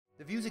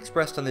The views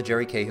expressed on the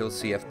Jerry Cahill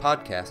CF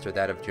podcast are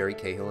that of Jerry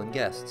Cahill and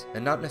guests,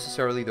 and not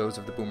necessarily those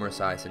of the Boomer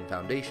Esiason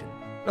Foundation.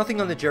 Nothing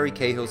on the Jerry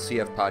Cahill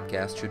CF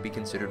podcast should be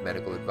considered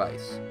medical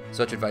advice.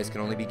 Such advice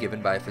can only be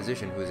given by a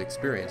physician who is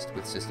experienced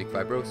with cystic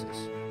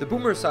fibrosis. The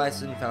Boomer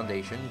Esiason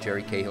Foundation,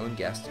 Jerry Cahill and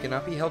guests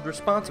cannot be held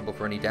responsible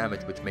for any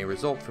damage which may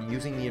result from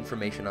using the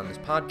information on this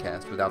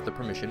podcast without the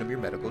permission of your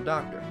medical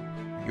doctor.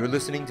 You're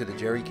listening to the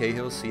Jerry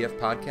Cahill CF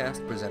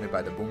podcast presented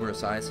by the Boomer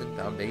Esiason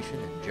Foundation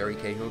and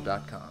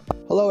jerrycahill.com.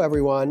 Hello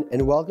everyone,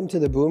 and welcome to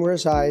the Boomer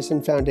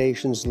Esiason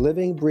Foundation's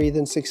Living,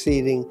 Breathing,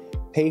 Succeeding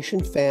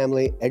Patient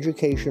Family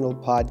Educational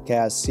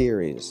Podcast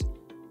Series.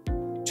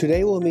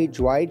 Today we'll meet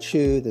Dwight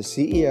Cheu, the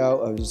CEO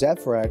of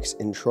ZephyRx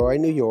in Troy,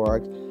 New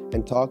York,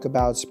 and talk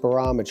about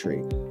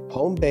spirometry,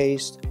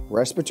 home-based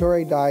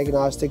respiratory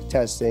diagnostic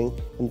testing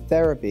and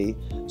therapy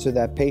so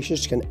that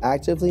patients can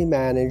actively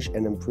manage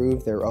and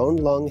improve their own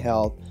lung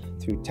health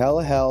through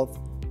telehealth,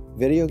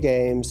 video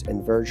games,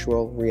 and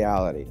virtual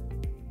reality.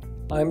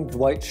 I'm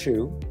Dwight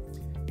Cheu,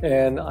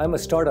 and I'm a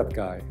startup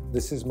guy.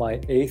 This is my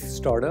 8th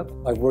startup.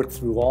 I've worked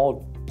through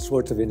all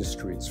sorts of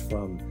industries,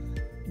 from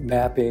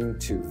mapping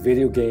to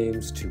video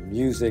games to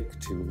music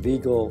to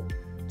legal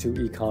to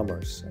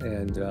e-commerce.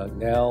 And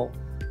now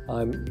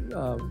I'm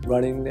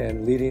running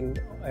and leading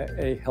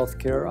a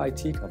healthcare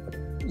IT company.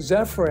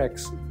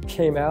 ZephyRx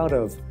came out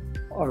of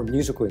our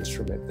musical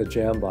instrument, the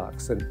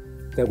Jambox,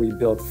 that we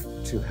built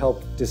to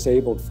help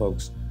disabled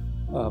folks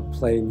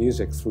play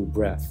music through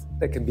breath.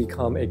 That can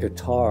become a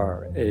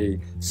guitar, a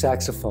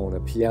saxophone, a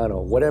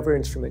piano, whatever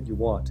instrument you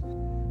want.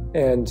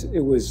 And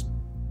it was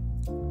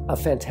a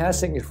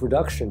fantastic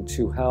introduction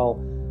to how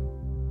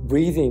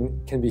breathing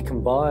can be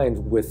combined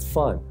with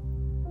fun.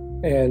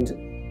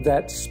 And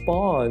that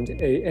spawned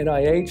a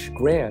NIH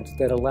grant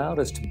that allowed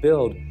us to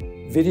build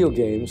video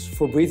games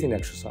for breathing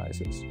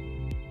exercises.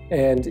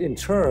 And in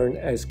turn,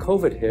 as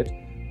COVID hit,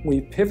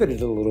 we pivoted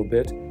a little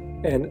bit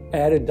and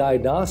added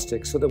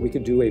diagnostics so that we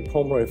could do a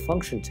pulmonary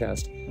function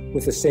test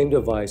with the same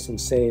device and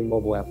same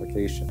mobile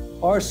application.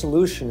 Our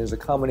solution is a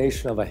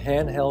combination of a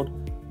handheld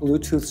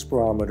Bluetooth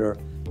spirometer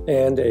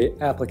and an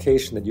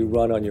application that you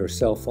run on your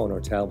cell phone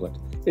or tablet.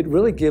 It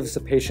really gives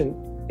the patient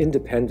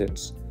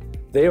independence.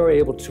 They are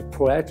able to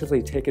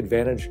proactively take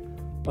advantage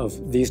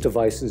of these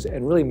devices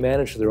and really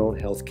manage their own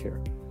health care.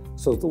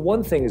 So the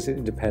one thing is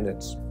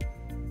independence.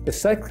 The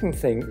second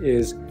thing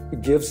is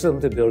it gives them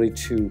the ability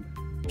to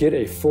get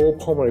a full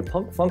pulmonary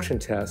function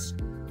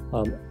test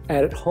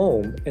at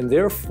home, and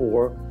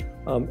therefore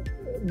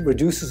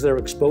reduces their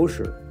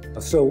exposure.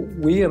 So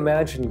we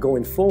imagine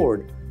going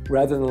forward,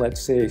 rather than,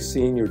 let's say,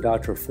 seeing your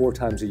doctor 4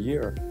 times a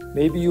year,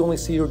 maybe you only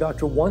see your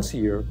doctor once a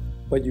year,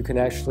 but you can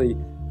actually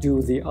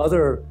do the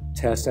other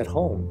tests at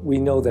home. We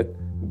know that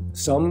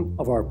some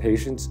of our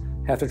patients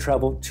have to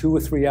travel 2 or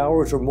 3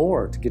 hours or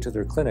more to get to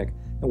their clinic,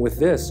 and with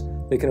this,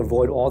 they can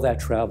avoid all that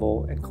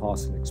travel and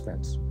cost and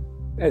expense.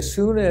 As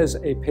soon as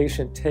a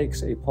patient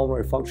takes a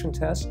pulmonary function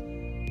test,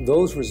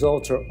 those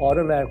results are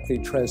automatically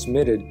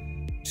transmitted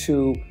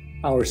to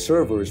our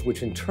servers,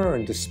 which in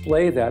turn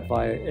display that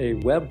via a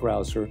web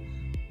browser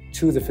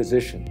to the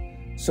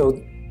physician.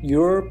 So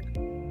your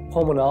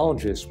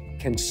pulmonologist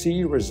can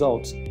see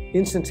results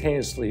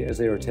instantaneously as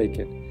they are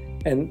taken,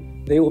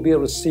 and they will be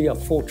able to see a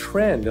full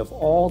trend of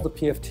all the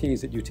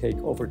PFTs that you take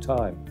over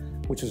time,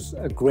 which is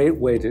a great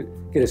way to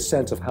get a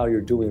sense of how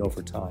you're doing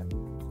over time.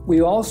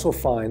 We also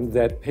find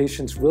that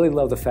patients really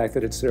love the fact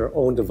that it's their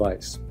own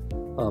device.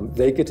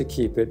 They get to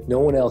keep it, no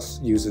one else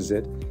uses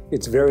it.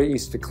 It's very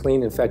easy to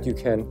clean. In fact, you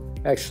can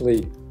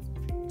actually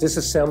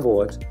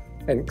disassemble it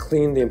and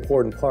clean the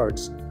important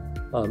parts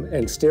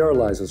and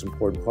sterilize those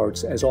important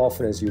parts as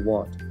often as you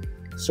want.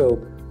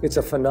 So it's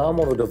a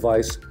phenomenal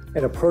device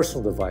and a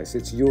personal device.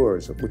 It's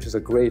yours, which is a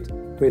great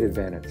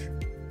advantage.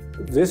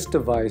 This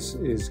device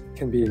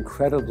can be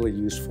incredibly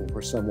useful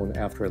for someone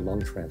after a lung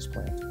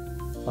transplant.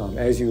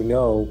 As you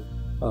know,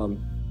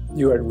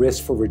 you're at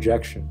risk for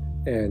rejection,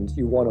 and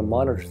you want to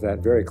monitor that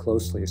very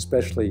closely,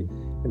 especially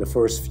in the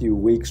first few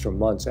weeks or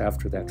months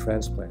after that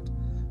transplant.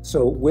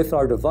 So with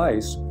our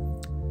device,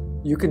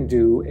 you can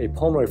do a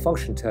pulmonary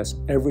function test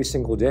every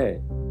single day.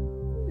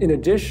 In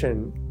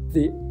addition,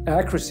 the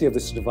accuracy of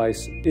this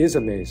device is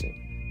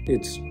amazing.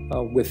 It's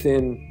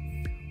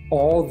within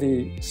all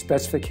the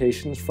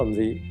specifications from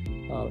the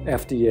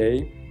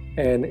FDA,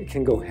 and it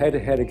can go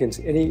head-to-head against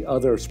any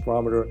other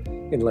spirometer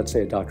in, let's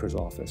say, a doctor's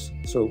office.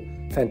 So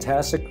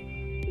fantastic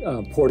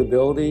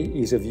portability,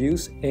 ease of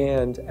use,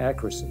 and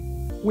accuracy.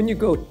 When you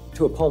go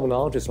to a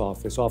pulmonologist's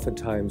office,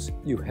 oftentimes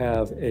you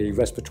have a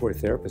respiratory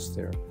therapist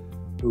there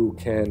who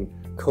can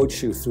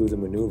coach you through the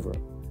maneuver.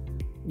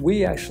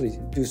 We actually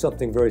do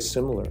something very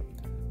similar.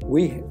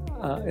 We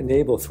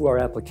enable, through our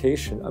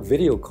application, a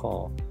video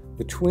call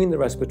between the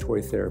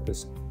respiratory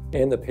therapist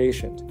and the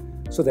patient.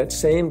 So that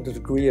same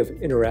degree of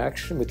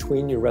interaction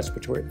between your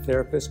respiratory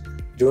therapist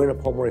during a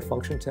pulmonary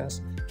function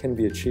test can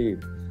be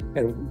achieved.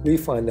 And we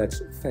find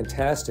that's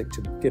fantastic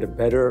to get a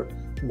better,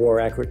 more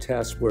accurate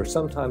test, where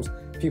sometimes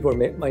people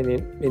may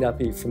not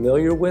be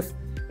familiar with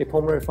a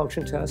pulmonary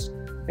function test,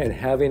 and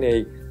having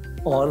a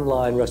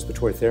online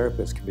respiratory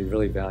therapists can be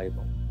really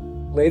valuable.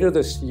 Later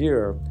this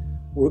year,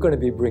 we're going to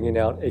be bringing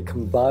out a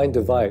combined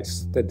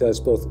device that does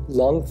both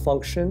lung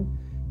function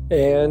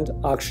and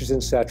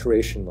oxygen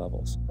saturation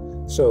levels.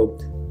 So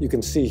you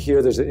can see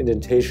here there's an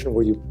indentation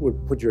where you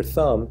would put your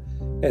thumb,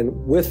 and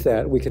with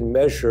that we can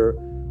measure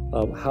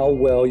how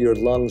well your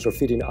lungs are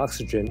feeding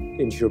oxygen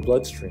into your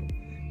bloodstream.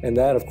 And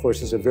that, of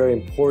course, is a very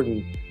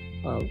important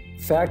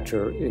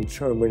factor in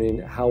determining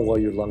how well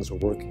your lungs are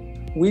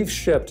working. We've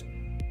shipped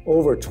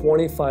over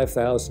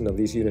 25,000 of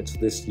these units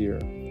this year.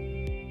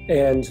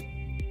 And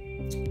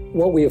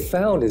what we have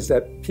found is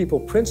that people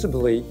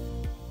principally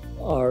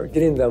are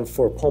getting them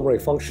for pulmonary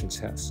function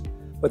tests.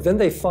 But then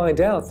they find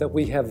out that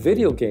we have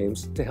video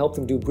games to help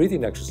them do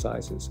breathing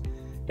exercises.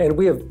 And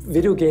we have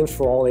video games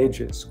for all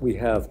ages. We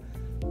have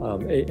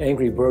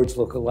Angry Birds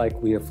look-alike,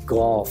 we have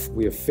golf,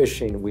 we have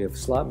fishing, we have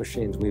slot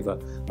machines, we have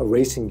a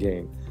racing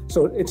game.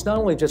 So it's not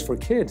only just for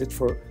kids, it's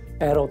for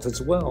adults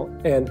as well.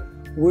 And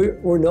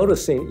we're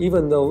noticing,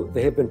 even though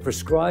they have been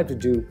prescribed to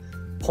do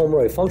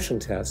pulmonary function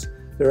tests,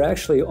 they're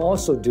actually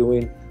also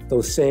doing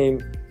those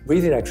same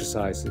breathing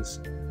exercises,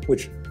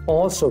 which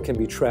also can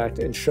be tracked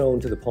and shown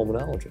to the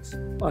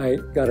pulmonologist. I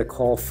got a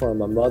call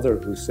from a mother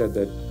who said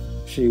that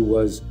she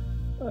was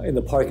in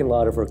the parking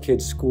lot of her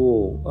kid's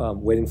school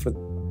waiting for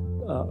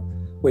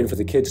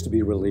the kids to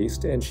be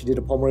released, and she did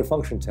a pulmonary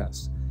function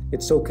test.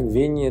 It's so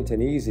convenient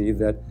and easy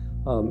that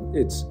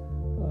it's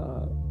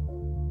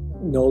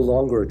no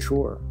longer a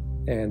chore,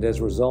 and as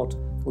a result,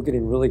 we're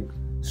getting really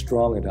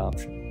strong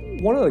adoption.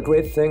 One of the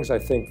great things I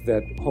think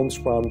that home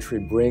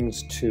spirometry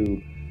brings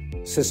to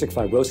cystic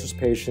fibrosis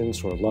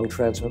patients or lung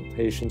transplant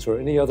patients or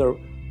any other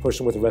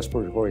person with a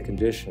respiratory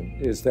condition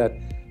is that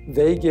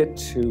they get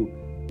to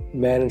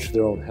manage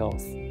their own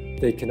health.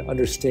 They can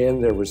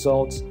understand their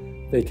results,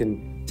 they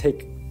can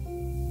take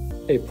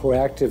a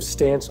proactive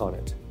stance on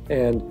it.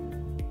 And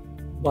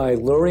by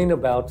learning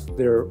about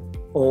their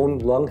own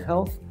lung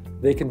health,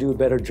 they can do a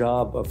better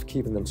job of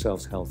keeping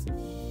themselves healthy.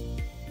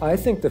 I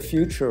think the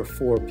future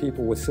for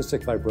people with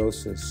cystic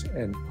fibrosis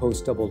and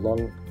post-double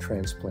lung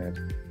transplant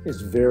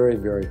is very,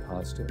 very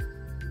positive.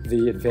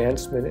 The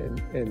advancement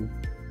in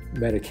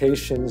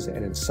medications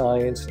and in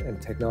science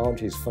and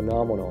technology is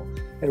phenomenal,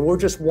 and we're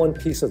just one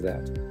piece of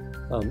that.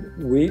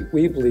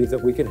 We believe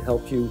that we can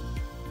help you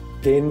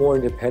gain more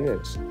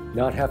independence,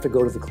 not have to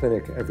go to the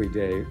clinic every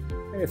day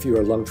if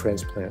you're a lung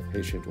transplant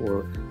patient,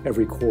 or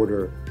every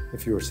quarter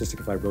if you're a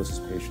cystic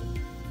fibrosis patient.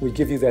 We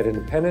give you that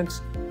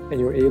independence, and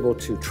you're able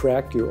to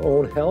track your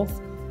own health,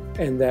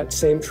 and that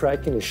same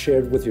tracking is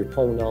shared with your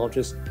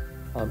pulmonologist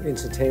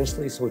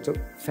instantaneously, so it's a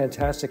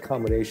fantastic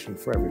combination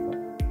for everybody.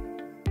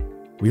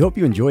 We hope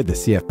you enjoyed the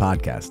CF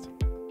podcast.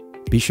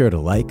 Be sure to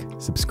like,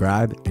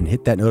 subscribe, and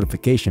hit that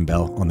notification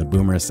bell on the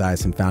Boomer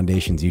Esiason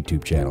Foundation's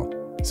YouTube channel,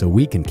 so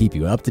we can keep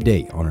you up to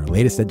date on our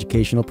latest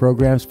educational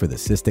programs for the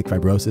cystic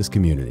fibrosis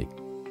community.